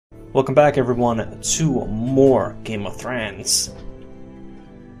Welcome back, everyone, to more Game of Thrones.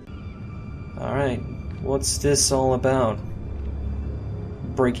 Alright, what's this all about?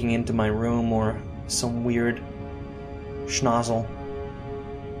 Breaking into my room or some weird schnozzle?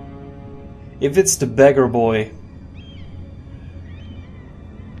 If it's the beggar boy...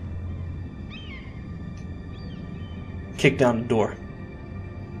 kick down the door.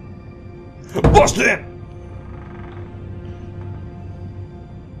 Bust in!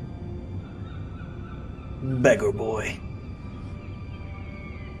 Beggar boy.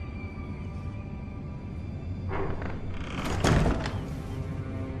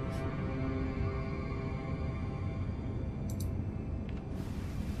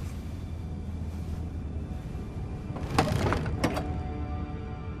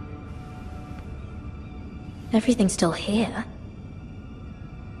 Everything's still here.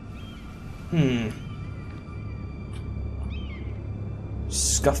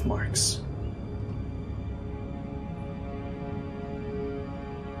 Scuff marks.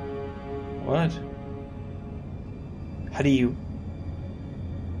 What? How do you...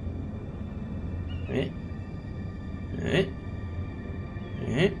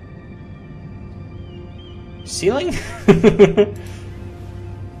 Ceiling?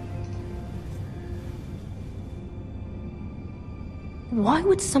 Why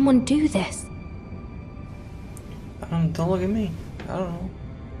would someone do this? Don't look at me. I don't know.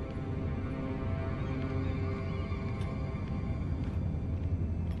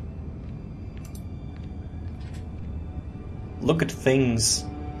 Look at things.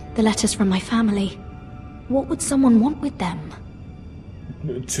 The letters from my family. What would someone want with them?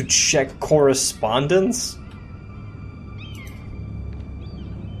 To check correspondence?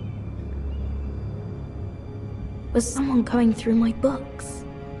 Was someone going through my books?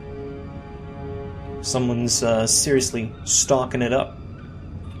 Someone's seriously stalking it up.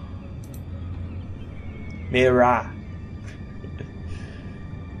 Mira.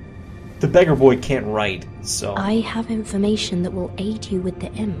 The beggar boy can't write, so... I have information that will aid you with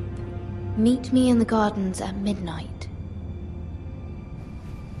the imp. Meet me in the gardens at midnight.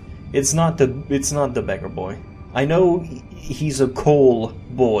 It's not the beggar boy. I know he's a coal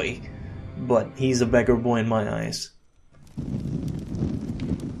boy, but he's a beggar boy in my eyes.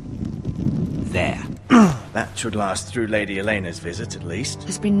 There. That should last through Lady Elena's visit, at least.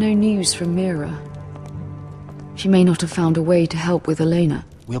 There's been no news from Mira. She may not have found a way to help with Elena.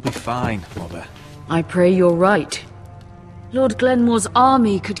 We'll be fine, Mother. I pray you're right. Lord Glenmore's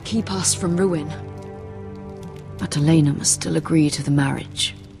army could keep us from ruin. But Elena must still agree to the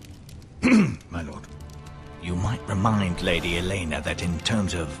marriage. My lord, you might remind Lady Elena that in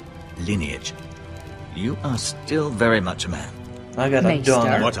terms of lineage, you are still very much a man. I got a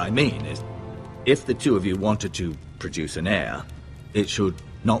daughter. What I mean is, if the two of you wanted to produce an heir, it should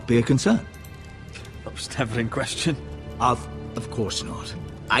not be a concern. That was never in question. Of course not.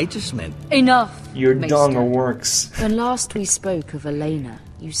 I just meant... Enough, Your Maester. donger works. When last we spoke of Elena,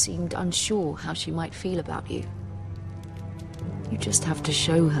 you seemed unsure how she might feel about you. You just have to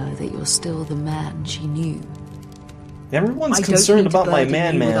show her that you're still the man she knew. Everyone's I concerned don't need to about my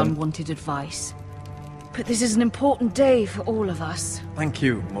burden you with man. unwanted advice. But this is an important day for all of us. Thank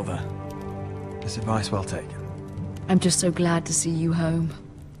you, Mother. This advice well taken. I'm just so glad to see you home.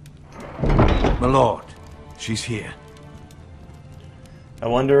 My lord, she's here. I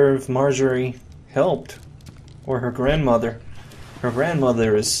wonder if Marjorie helped. Or her grandmother. Her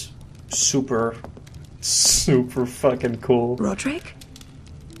grandmother is super fucking cool. Roderick?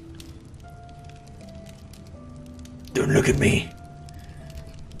 Don't look at me.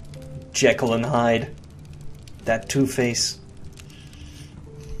 Jekyll and Hyde. That Two-Face.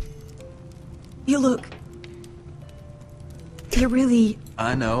 You look... You're really...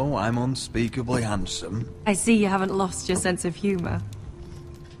 I know, I'm unspeakably handsome. I see you haven't lost your sense of humor.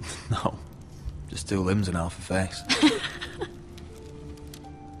 No, just two limbs and half a face.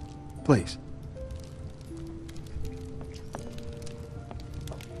 Please.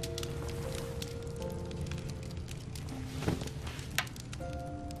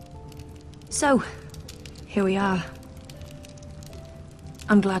 So, here we are.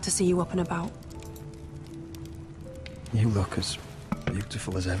 I'm glad to see you up and about. You look as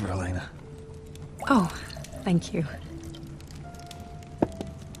beautiful as ever, Elena. Oh, thank you.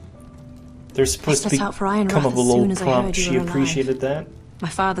 They're supposed to set be out for Ironrath come of a as little soon as I prompt. heard you She were alive. appreciated that. My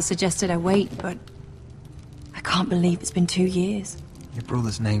father suggested I wait, but I can't believe it's been 2 years. Your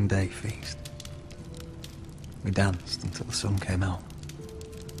brother's name day feast. We danced until the sun came out.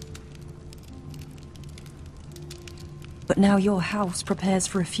 But now your house prepares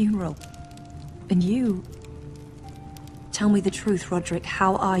for a funeral. And you... tell me the truth, Roderick.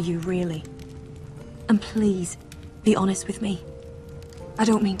 How are you, really? And please, be honest with me. I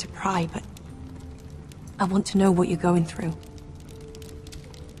don't mean to pry, but I want to know what you're going through.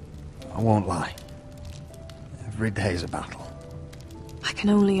 I won't lie. Every day's a battle. I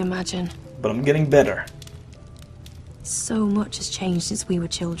can only imagine. But I'm getting better. So much has changed since we were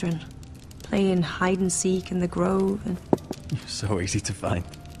children. Playing hide and seek in the grove and... You're so easy to find.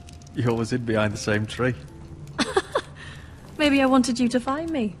 You always hid behind the same tree. Maybe I wanted you to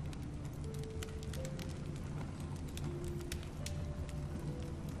find me.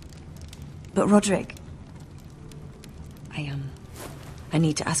 But Roderick, I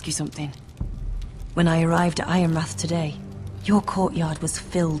need to ask you something. When I arrived at Ironrath today, your courtyard was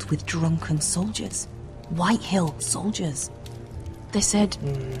filled with drunken soldiers. White Hill soldiers. They said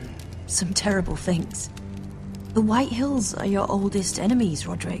some terrible things. The White Hills are your oldest enemies,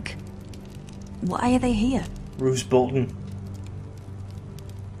 Roderick. Why are they here? Roose Bolton.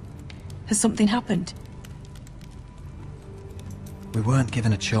 Has something happened? We weren't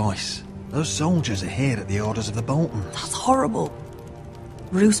given a choice. Those soldiers are here at the orders of the Boltons. That's horrible.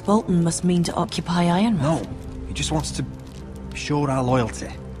 Roose Bolton must mean to occupy Ironrath. No, he just wants to show our loyalty.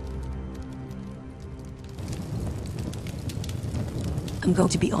 I'm going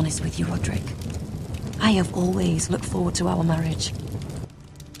to be honest with you, Roderick. I have always looked forward to our marriage.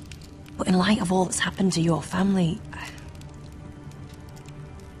 But in light of all that's happened to your family...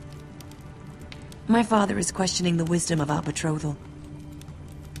 My father is questioning the wisdom of our betrothal.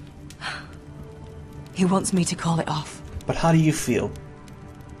 He wants me to call it off. But how do you feel?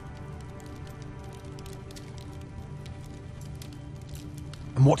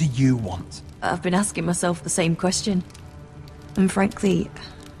 And what do you want? I've been asking myself the same question. And frankly,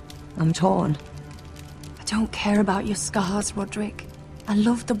 I'm torn. I don't care about your scars, Roderick. I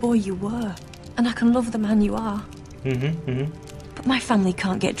love the boy you were, and I can love the man you are. But my family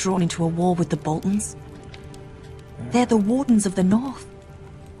can't get drawn into a war with the Boltons. They're the Wardens of the North.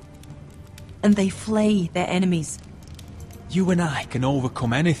 And they flay their enemies. You and I can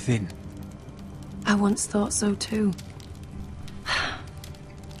overcome anything. I once thought so too.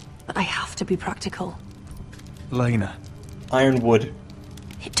 But I have to be practical. Lena. Ironwood.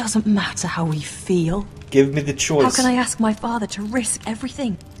 It doesn't matter how we feel. Give me the choice. How can I ask my father to risk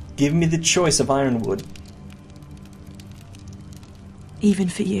everything? Give me the choice of Ironwood. Even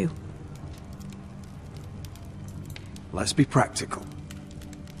for you. Let's be practical.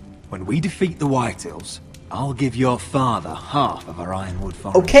 When we defeat the Whitehills, I'll give your father half of our Ironwood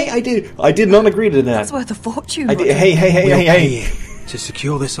forest. Okay, I did not agree to that. That's worth a fortune. I did. Hey. To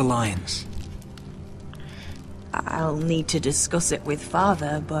secure this alliance. I'll need to discuss it with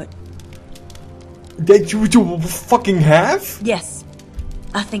father, but... That you fucking have? Yes.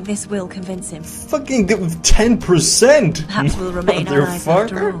 I think this will convince him. Fucking 10%! Perhaps we'll remain allies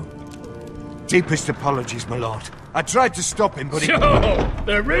after all. Deepest apologies, my lord. I tried to stop him, but So,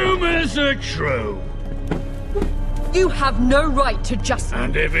 the rumors are true. You have no right to just...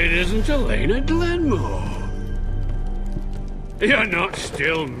 And if it isn't Elena Glenmore? You're not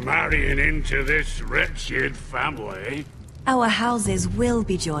still marrying into this wretched family. Our houses will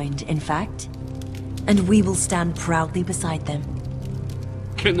be joined, in fact. And we will stand proudly beside them.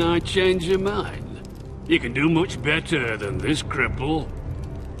 Can I change your mind? You can do much better than this cripple.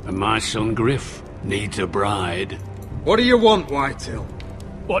 And my son Griff needs a bride. What do you want, Whitehill?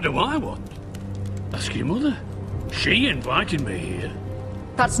 What do I want? Ask your mother. She invited me here.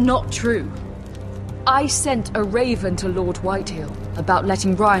 That's not true. I sent a raven to Lord Whitehill about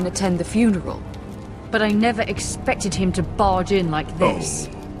letting Ryan attend the funeral. But I never expected him to barge in like this.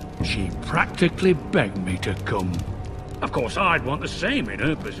 Oh, she practically begged me to come. Of course, I'd want the same in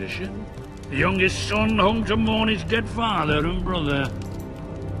her position. The youngest son home to mourn his dead father and brother.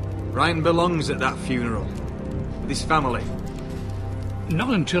 Ryan belongs at that funeral. With his family.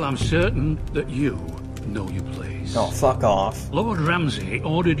 Not until I'm certain that you know your place. Oh, fuck off. Lord Ramsay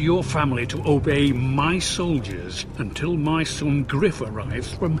ordered your family to obey my soldiers until my son Griff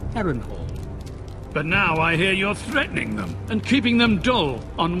arrives from Harrenhal. But now I hear you're threatening them and keeping them dull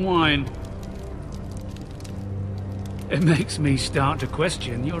on wine. It makes me start to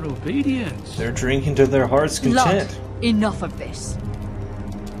question your obedience. They're drinking to their heart's content. Lud, enough of this.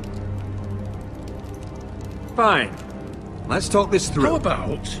 Fine. Let's talk this through. How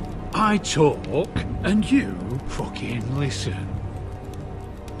about I talk and you fucking listen?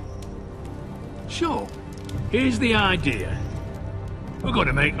 Sure. Here's the idea. We're going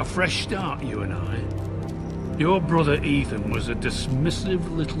to make a fresh start, you and I. Your brother Ethan was a dismissive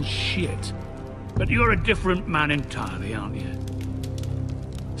little shit. But you're a different man entirely, aren't you?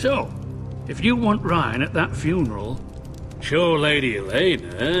 So, if you want Ryan at that funeral, Show Lady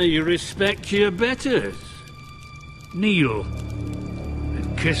Elena you respect your betters. Kneel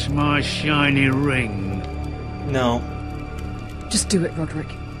and kiss my shiny ring. No. Just do it,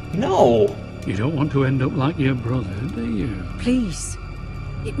 Roderick. No! You don't want to end up like your brother, do you? Please.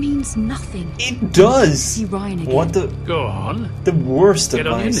 It means nothing. It does! See Ryan again. What the... Go on. The worst Get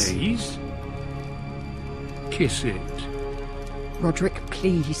advice. on your knees. Kiss it. Roderick,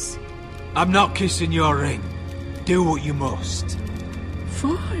 please. I'm not kissing your ring. Do what you must.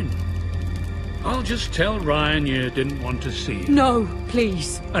 Fine. I'll just tell Ryan you didn't want to see him. No,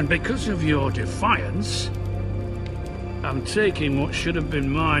 please. And because of your defiance, I'm taking what should have been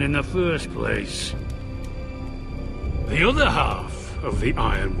mine in the first place. The other half of the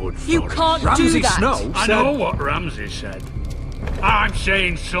Ironwood Forest. You can't Ramsay do that. Snow I know what Ramsay said. I'm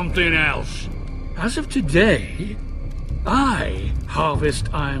saying something else. As of today, I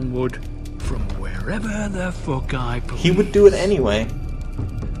harvest ironwood from wherever the fuck I please. He would do it anyway.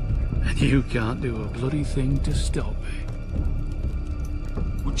 And you can't do a bloody thing to stop me.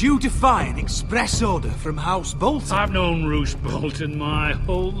 Would you defy an express order from House Bolton? I've known Roose Bolton my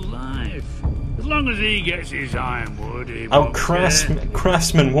whole life. As long as he gets his ironwood, he Our won't care.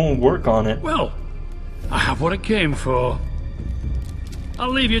 craftsman won't work on it. Well, I have what I came for. I'll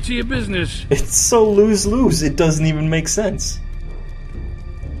leave you to your business. It's so lose-lose, it doesn't even make sense.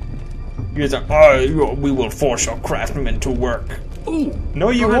 You're like, oh, we will force your craftsmen to work. Ooh, No,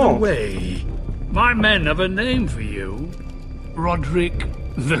 you by won't. the way, my men have a name for you. Roderick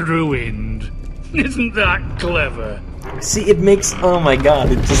the Ruined. Isn't that clever? See, it makes... Oh my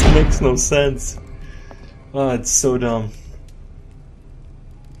god, it just makes no sense. Oh, it's so dumb.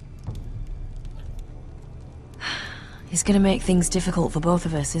 He's gonna make things difficult for both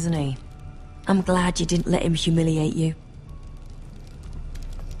of us, isn't he? I'm glad you didn't let him humiliate you.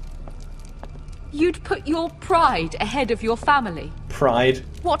 You'd put your pride ahead of your family. Pride.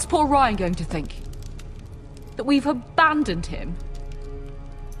 What's poor Ryan going to think? That we've abandoned him?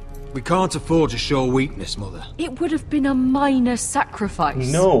 We can't afford to show weakness, Mother. It would have been a minor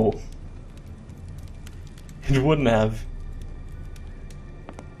sacrifice. No. It wouldn't have.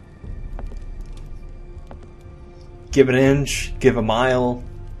 Give an inch, give a mile,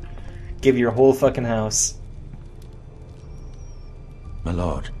 give your whole fucking house. My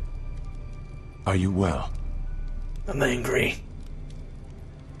lord, are you well? I'm angry.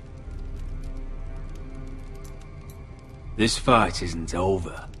 This fight isn't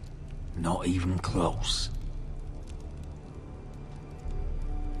over. Not even close.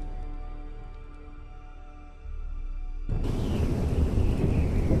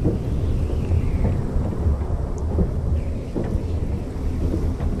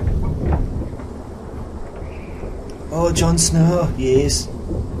 Oh, Jon Snow, yes.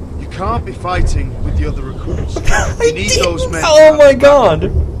 You can't be fighting with the other recruits. You need those men. Oh my god!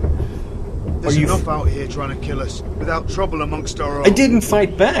 There's Are you enough out here trying to kill us without trouble amongst our own. I didn't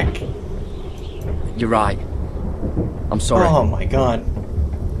fight back. You're right. I'm sorry. Oh my god.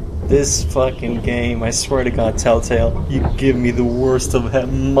 This fucking game, I swear to god, Telltale, you give me the worst of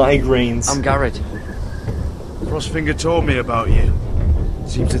migraines. I'm Garrett. Crossfinger told me about you.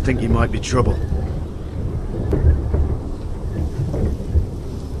 Seems to think you might be trouble.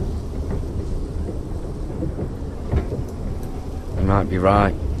 You might be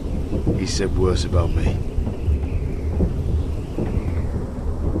right. He said worse about me.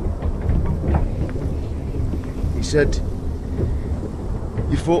 He said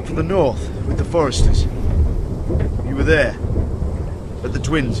you fought for the North with the Foresters. You were there at the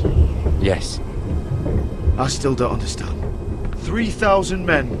Twins. Yes. I still don't understand. 3,000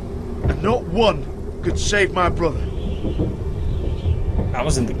 men, and not one could save my brother. I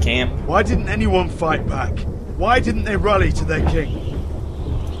was in the camp. Why didn't anyone fight back? Why didn't they rally to their king?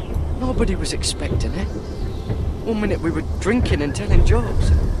 Nobody was expecting it. One minute we were drinking and telling jokes,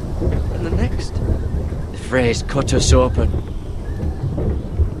 and the next, the phrase cut us open.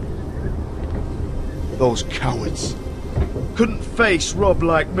 Those cowards. Couldn't face Rob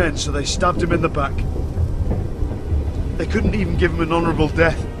like men, so they stabbed him in the back. They couldn't even give him an honourable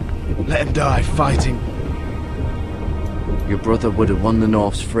death. Let him die fighting. Your brother would have won the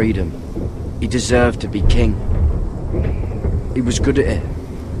North's freedom. He deserved to be king. He was good at it.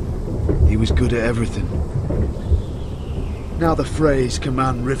 He was good at everything. Now the Freys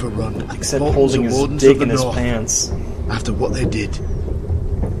command River Run, Except Boltons holding and his Wardens dick of the in his North. pants. After what they did.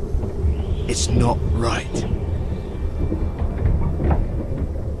 It's not right.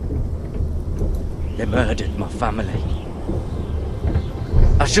 They murdered my family.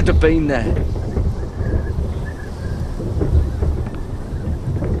 I should have been there.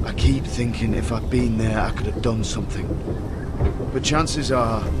 I keep thinking if I'd been there I could have done something. but chances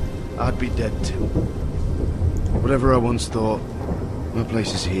are I'd be dead too. Whatever I once thought, my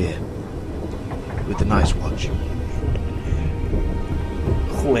place is here. With the Night's Watch. Hue.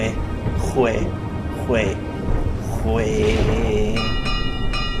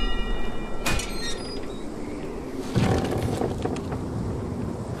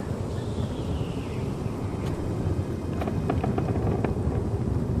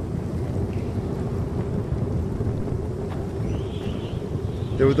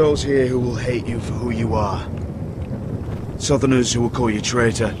 There are those here who will hate you for who you are. Southerners who will call you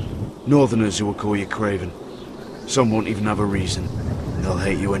traitor, Northerners who will call you craven. Some won't even have a reason. They'll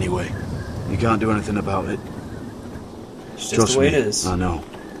hate you anyway. You can't do anything about it. It's just the way it is. I know.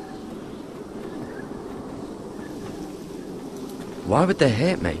 Why would they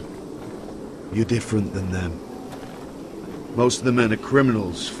hate me? You're different than them. Most of the men are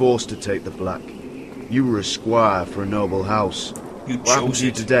criminals, forced to take the black. You were a squire for a noble house. What happened to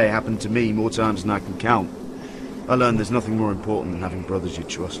you today happened to me more times than I can count. I learned there's nothing more important than having brothers you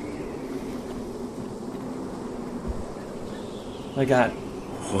trust. I got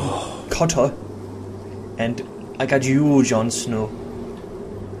Cotter, and I got you, Jon Snow.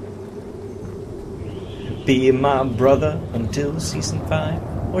 Be my brother until season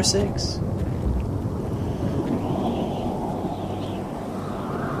 5 or 6.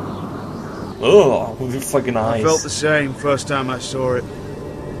 Oh, with your fucking eyes. I felt the same first time I saw it.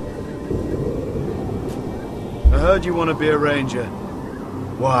 I heard you want to be a ranger.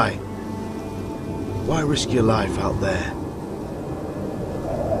 Why? Why risk your life out there?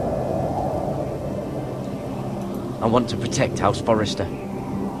 I want to protect House Forrester.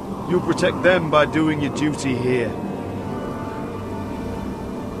 You'll protect them by doing your duty here.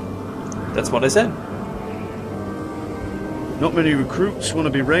 That's what I said. Not many recruits want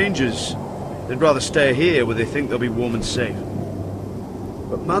to be rangers. They'd rather stay here where they think they'll be warm and safe.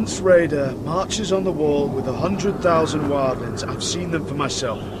 But Mance Rayder marches on the wall with 100,000 wildlings. I've seen them for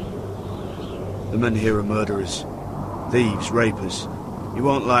myself. The men here are murderers, thieves, rapers. You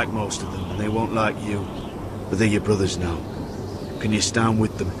won't like most of them, and they won't like you. But they're your brothers now. Can you stand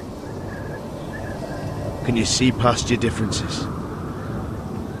with them? Can you see past your differences?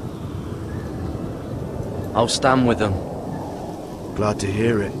 I'll stand with them. Glad to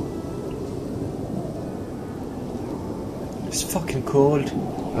hear it. It's fucking cold.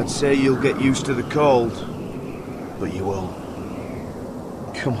 I'd say you'll get used to the cold, but you won't.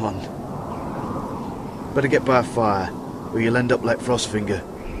 Come on. Better get by a fire, or you'll end up like Frostfinger.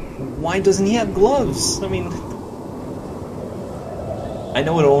 Why doesn't he have gloves? I mean, I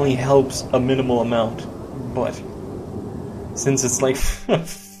know it only helps a minimal amount, but since it's like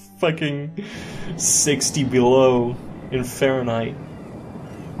fucking 60 below in Fahrenheit.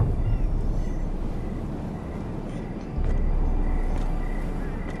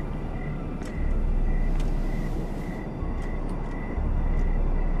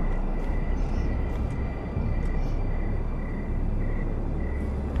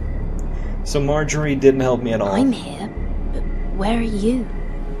 So Marjorie didn't help me at all. I'm here, but where are you?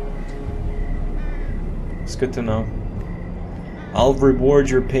 It's good to know. I'll reward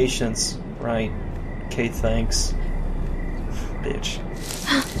your patience. Right. Okay, thanks. Bitch.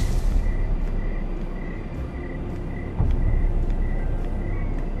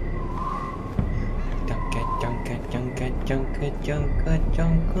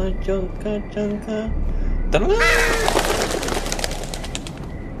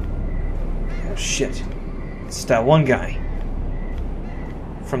 Oh shit. It's that one guy.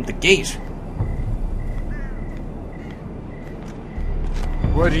 From the gate.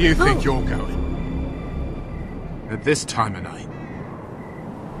 Where do you think you're going? At this time of night?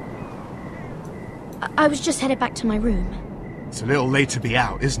 I was just headed back to my room. It's a little late to be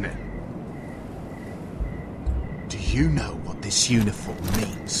out, isn't it? Do you know what this uniform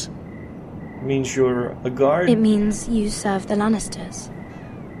means? Means you're a guard? It means you serve the Lannisters.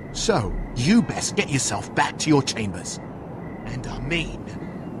 So, you best get yourself back to your chambers. And I mean,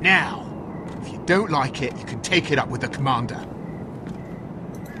 now. If you don't like it, you can take it up with the commander.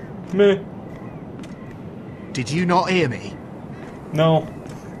 Meh. Did you not hear me? No.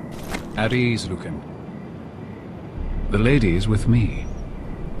 At ease, Lucan. The lady is with me.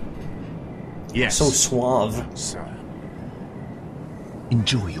 Yes. So suave. Sir.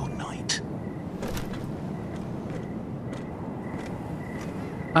 Enjoy your night.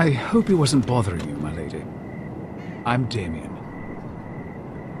 I hope he wasn't bothering you, my lady. I'm Damien.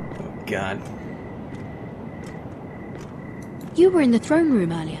 Oh, God. You were in the throne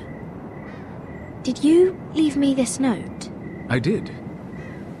room earlier. Did you leave me this note? I did.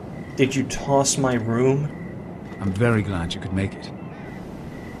 Did you toss my room? I'm very glad you could make it.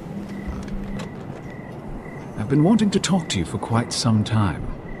 I've been wanting to talk to you for quite some time.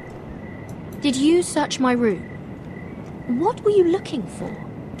 Did you search my room? What were you looking for?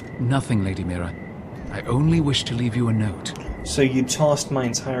 Nothing, Lady Mira. I only wish to leave you a note. So you tossed my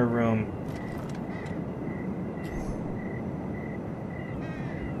entire room.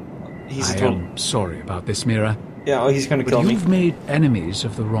 I am sorry about this, Mira. Yeah, he's gonna kill me. But you've made enemies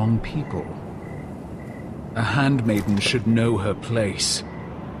of the wrong people. A handmaiden should know her place.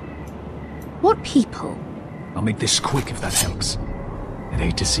 What people? I'll make this quick if that helps. I'd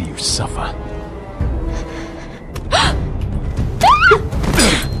hate to see you suffer.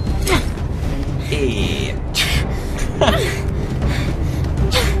 Hey.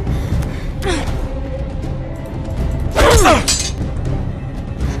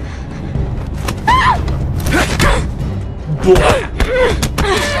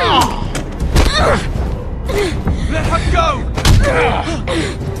 Let her go!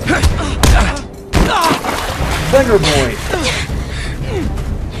 Beggar boy!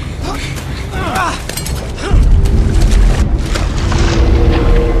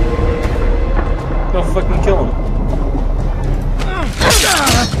 No, fucking kill him.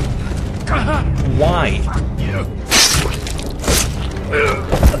 Why?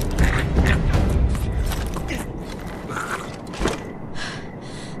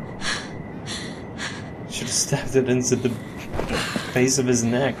 Should have stabbed it into the base of his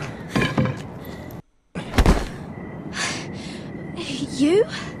neck. You?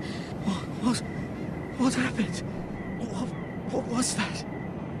 What happened? What was that?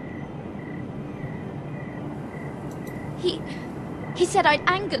 He said I'd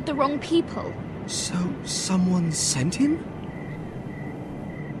angered the wrong people. So, someone sent him?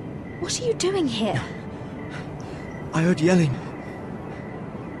 What are you doing here? I heard yelling.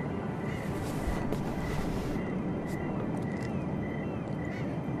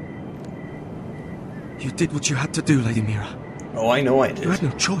 You did what you had to do, Lady Mira. Oh, I know I did. You had no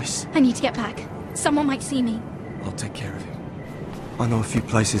choice. I need to get back. Someone might see me. I'll take care of him. I know a few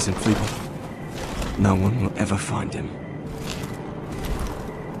places in Fleetwood. No one will ever find him.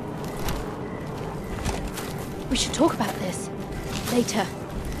 We should talk about this. Later.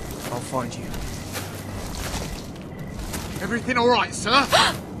 I'll find you. Everything all right, sir?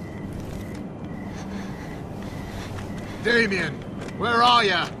 Damien, where are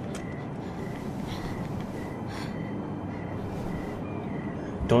you?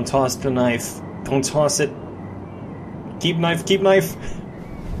 Don't toss the knife. Don't toss it. Keep knife, keep knife.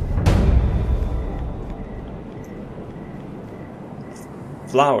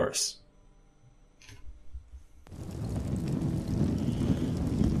 Flowers.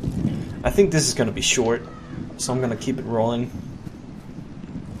 I think this is gonna be short, so I'm gonna keep it rolling.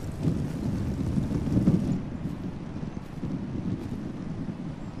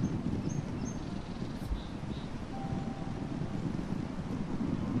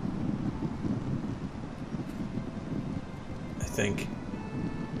 I think.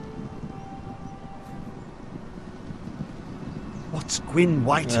 What's Gwyn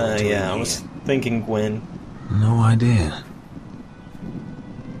Whitehall doing yeah, I was thinking Gwyn. No idea.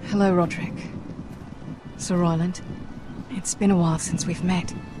 Hello, Roderick. Sir Royland. It's been a while since we've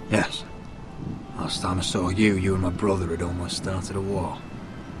met. Yes. Last time I saw you and my brother had almost started a war.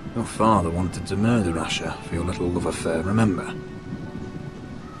 Your father wanted to murder Asher for your little love affair, remember?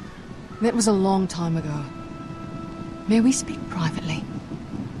 That was a long time ago. May we speak privately?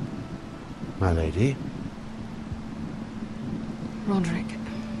 My lady? Roderick,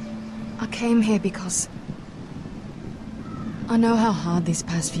 I came here because I know how hard these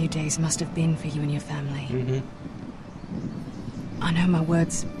past few days must have been for you and your family. Mm-hmm. I know my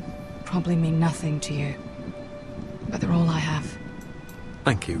words probably mean nothing to you, but they're all I have.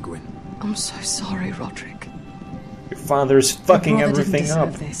 Thank you, Gwyn. I'm so sorry, Roderick. Your father's fucking Your brother everything didn't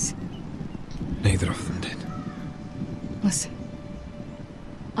up. deserve this. Neither of them did. Listen,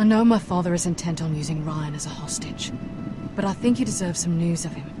 I know my father is intent on using Ryan as a hostage, but I think you deserve some news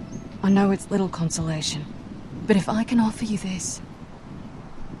of him. I know it's little consolation, but if I can offer you this,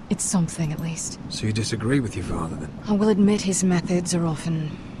 it's something at least. So you disagree with your father, then? I will admit his methods are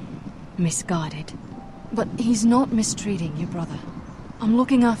often misguided, but he's not mistreating your brother. I'm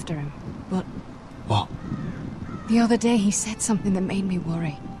looking after him, but... What? The other day he said something that made me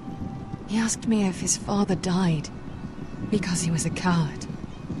worry. He asked me if his father died because he was a coward.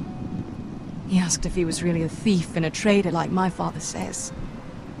 He asked if he was really a thief and a traitor like my father says.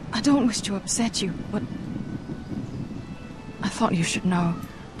 I don't wish to upset you, but I thought you should know.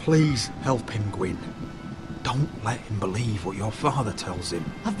 Please help him, Gwyn. Don't let him believe what your father tells him.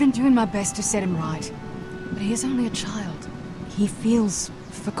 I've been doing my best to set him right. But he is only a child. He feels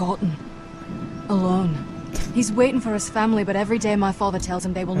forgotten. Alone. He's waiting for his family, but every day my father tells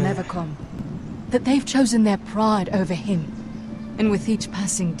him they will never come. That they've chosen their pride over him. And with each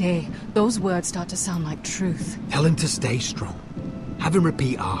passing day, those words start to sound like truth. Tell him to stay strong. Have him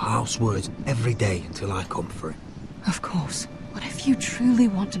repeat our house words every day until I come for him. Of course. But if you truly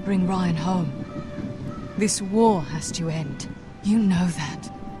want to bring Ryan home, this war has to end. You know that.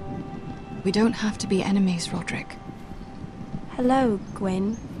 We don't have to be enemies, Roderick. Hello,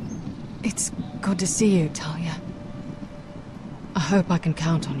 Gwyn. It's good to see you, Talia. I hope I can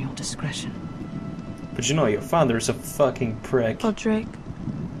count on your discretion. But you know, your father's a fucking prick. Roderick,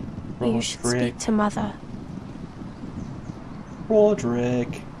 you should speak to Mother.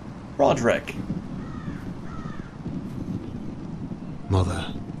 Roderick. Roderick.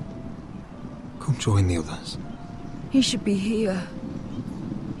 Mother, come join the others. He should be here.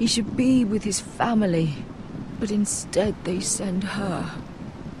 He should be with his family. But instead they send her.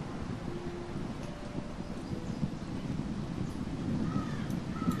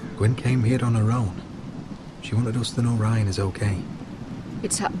 Gwyn came here on her own. She wanted us to know Ryan is okay.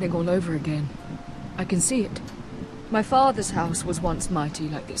 It's happening all over again. I can see it. My father's house was once mighty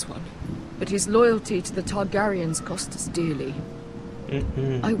like this one. But his loyalty to the Targaryens cost us dearly.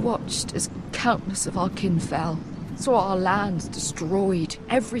 I watched as countless of our kin fell. Saw our lands destroyed.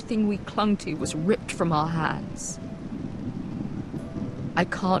 Everything we clung to was ripped from our hands. I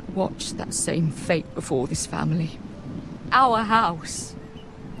can't watch that same fate before this family. Our house.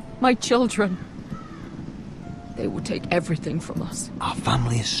 My children. They will take everything from us. Our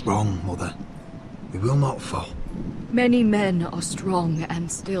family is strong, Mother. We will not fall. Many men are strong, and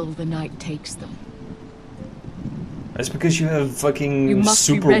still the night takes them. That's because you have fucking You must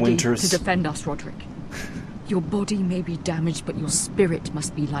super be ready winters. to defend us, Roderick. Your body may be damaged, but your spirit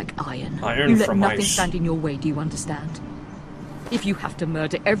must be like iron. Iron you let from nothing ice. stand in your way, do you understand? If you have to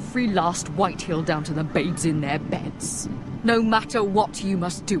murder every last Whitehill down to the babes in their beds, no matter what, you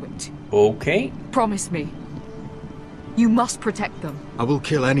must do it. Okay. Promise me. You must protect them. I will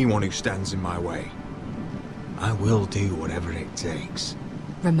kill anyone who stands in my way. I will do whatever it takes.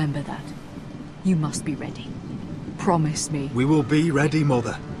 Remember that. You must be ready. Promise me. We will be ready,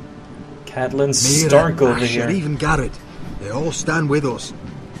 Mother. Catelyn Mira, Stark over Asher, here. even Garrett. They all stand with us.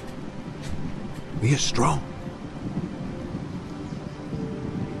 We are strong.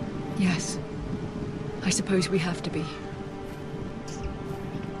 Yes. I suppose we have to be.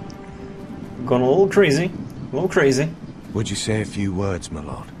 Gone a little crazy. A little crazy. Would you say a few words, my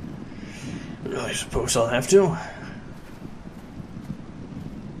lord? I suppose I'll have to.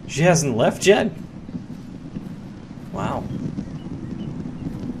 She hasn't left yet? Wow.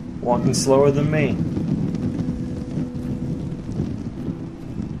 Walking slower than me.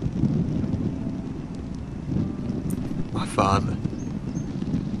 My father.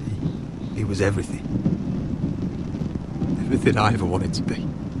 He was everything. Everything I ever wanted to be.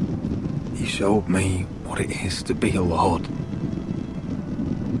 He showed me what it is to be a lord.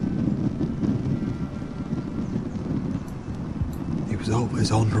 He was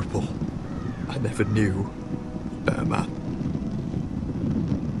always honourable. I never knew a better man.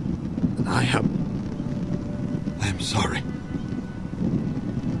 And I am sorry.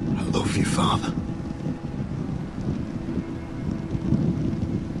 I love you, Father.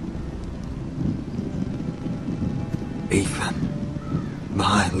 Ethan,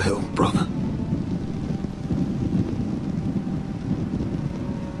 my little brother.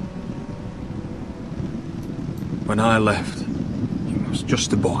 When I left, he was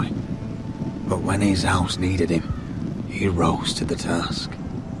just a boy. But when his house needed him, he rose to the task,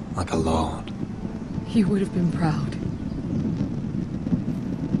 like a lord. He would have been proud.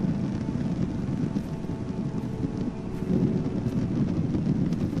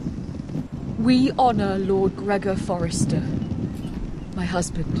 We honor Lord Gregor Forrester, my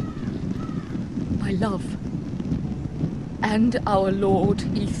husband, my love, and our Lord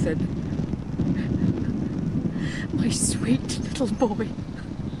Ethan, my sweet little boy.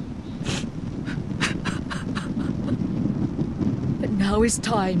 But now is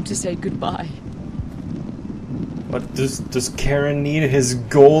time to say goodbye. What, does Karen need his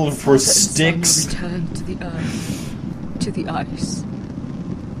gold for sticks? Return to the earth, to the ice.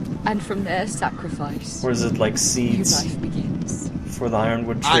 And from their sacrifice, Or is it like seeds new life begins. for the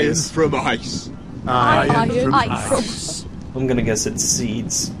ironwood Iron trees? from ice. Iron from ice. ice. I'm gonna guess it's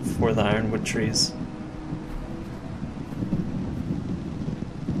seeds for the ironwood trees.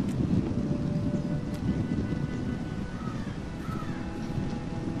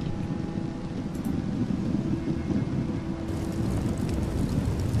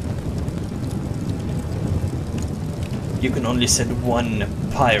 You can only set one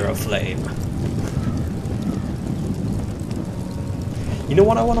pyro flame. You know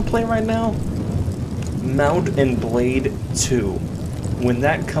what I want to play right now? Mount and Blade 2. When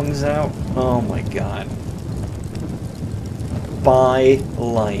that comes out, oh my god. Buy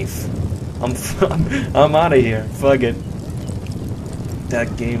life. I'm out of here. Fuck it.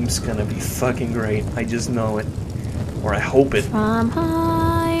 That game's gonna be fucking great. I just know it. Or I hope it. From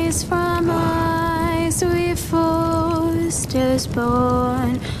eyes we foresters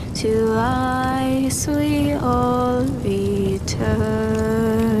born, to eyes we all return.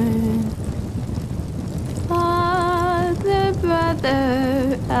 Father,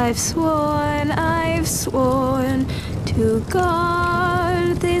 brother, I've sworn to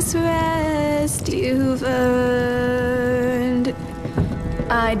guard this rest you've earned.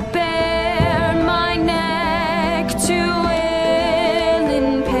 I'd bare my neck to wail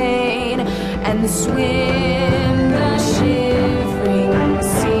in pain and swim the shivering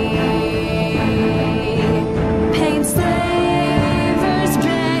sea. Paint slavers'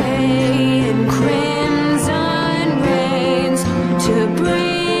 bay in crimson rains to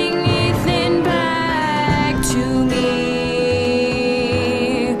bring Ethan back to me.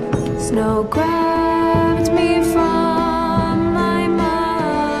 Snow grabbed me from my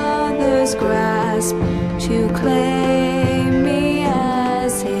mother's grasp to claim me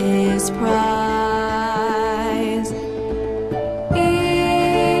as his prize.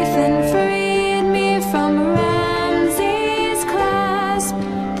 Ethan freed me from Ramsay's clasp.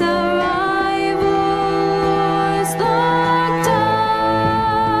 The rivals locked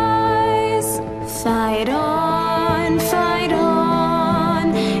eyes. Fight on,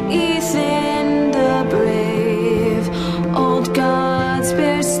 Ethan the brave. Old gods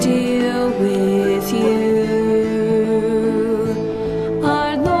bear steel with you.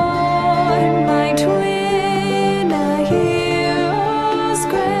 Our Lord might win a hero's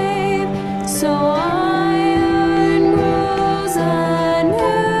grave, so iron grows anew.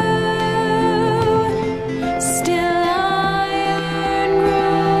 Still iron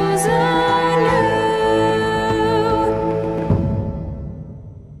grows anew.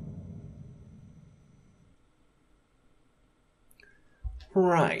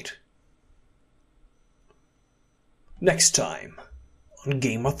 Right. Next time on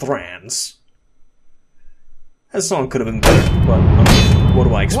Game of Thrones. That song could have been good, but what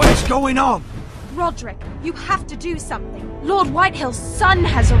do I expect? What's going on? Roderick, you have to do something. Lord Whitehill's son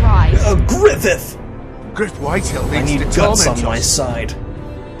has arrived. Griffith! Griff Whitehill I needs need to guts torment on my us. side.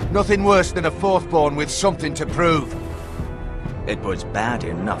 Nothing worse than a fourthborn with something to prove. It was bad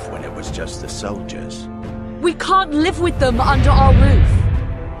enough when it was just the soldiers. We can't live with them under our roof.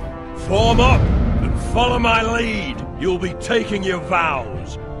 Form up and follow my lead. You'll be taking your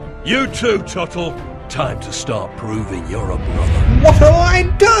vows. You too, Tuttle. Time to start proving you're a brother. What have I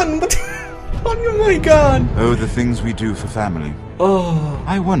done? Oh my god! Oh, the things we do for family. Oh.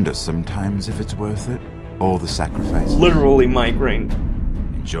 I wonder sometimes if it's worth it. All the sacrifice. Literally migraine.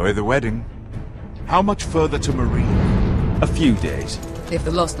 Enjoy the wedding. How much further to Marine? A few days. If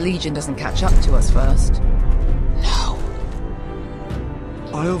the Lost Legion doesn't catch up to us first.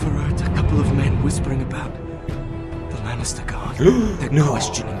 I overheard a couple of men whispering about the Lannister Guard. They're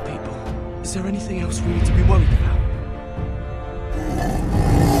questioning people. Is there anything else we need to be worried about?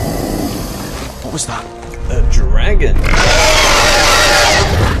 What was that? A dragon.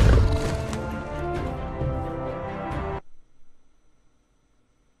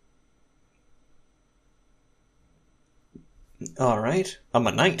 Alright, I'm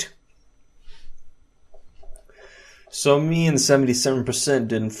a knight. So me and 77%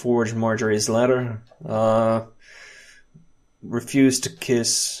 didn't forge Marjorie's letter. Refused to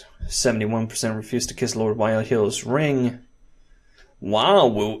kiss. 71% refused to kiss Lord Whitehill's ring. Wow,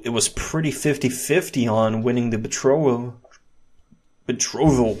 well, it was pretty 50-50 on winning the betrothal.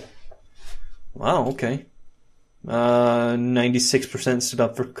 Wow, okay. 96% stood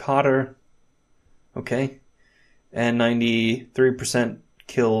up for Cotter. Okay. And 93%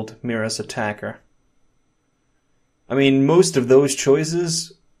 killed Mira's attacker. I mean, most of those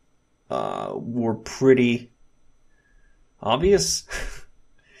choices were pretty obvious.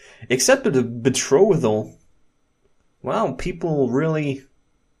 Except for the betrothal. Wow, people really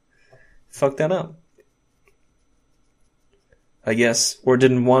fucked that up. I guess. Or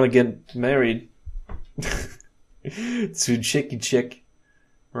didn't want to get married. To Chicky Chick.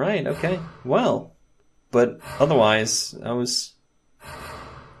 Right, okay. Well. But otherwise, I was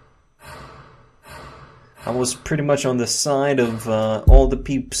pretty much on the side of all the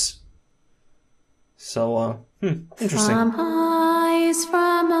peeps. So, interesting. From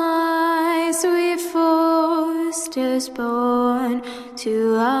eyes we forced monsters born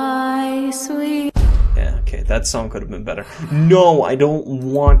to ice we. Yeah, okay, that song could have been better. No, I don't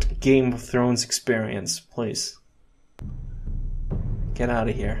want Game of Thrones experience, please. Get out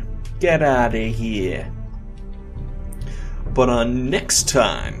of here. Get out of here. But next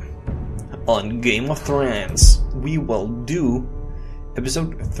time on Game of Thrones, we will do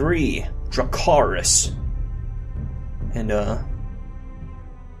episode 3, Dracarys. And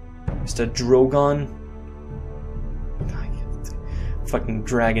is that Drogon? Fucking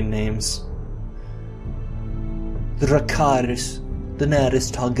dragon names. Dracarys,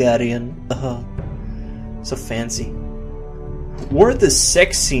 Daenerys Targaryen. So fancy. Where are the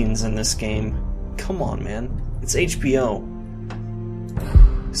sex scenes in this game? Come on, man. It's HBO.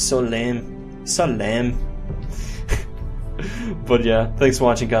 So lame. So lame. But yeah, thanks for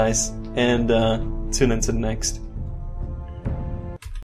watching, guys. And tune in to the next.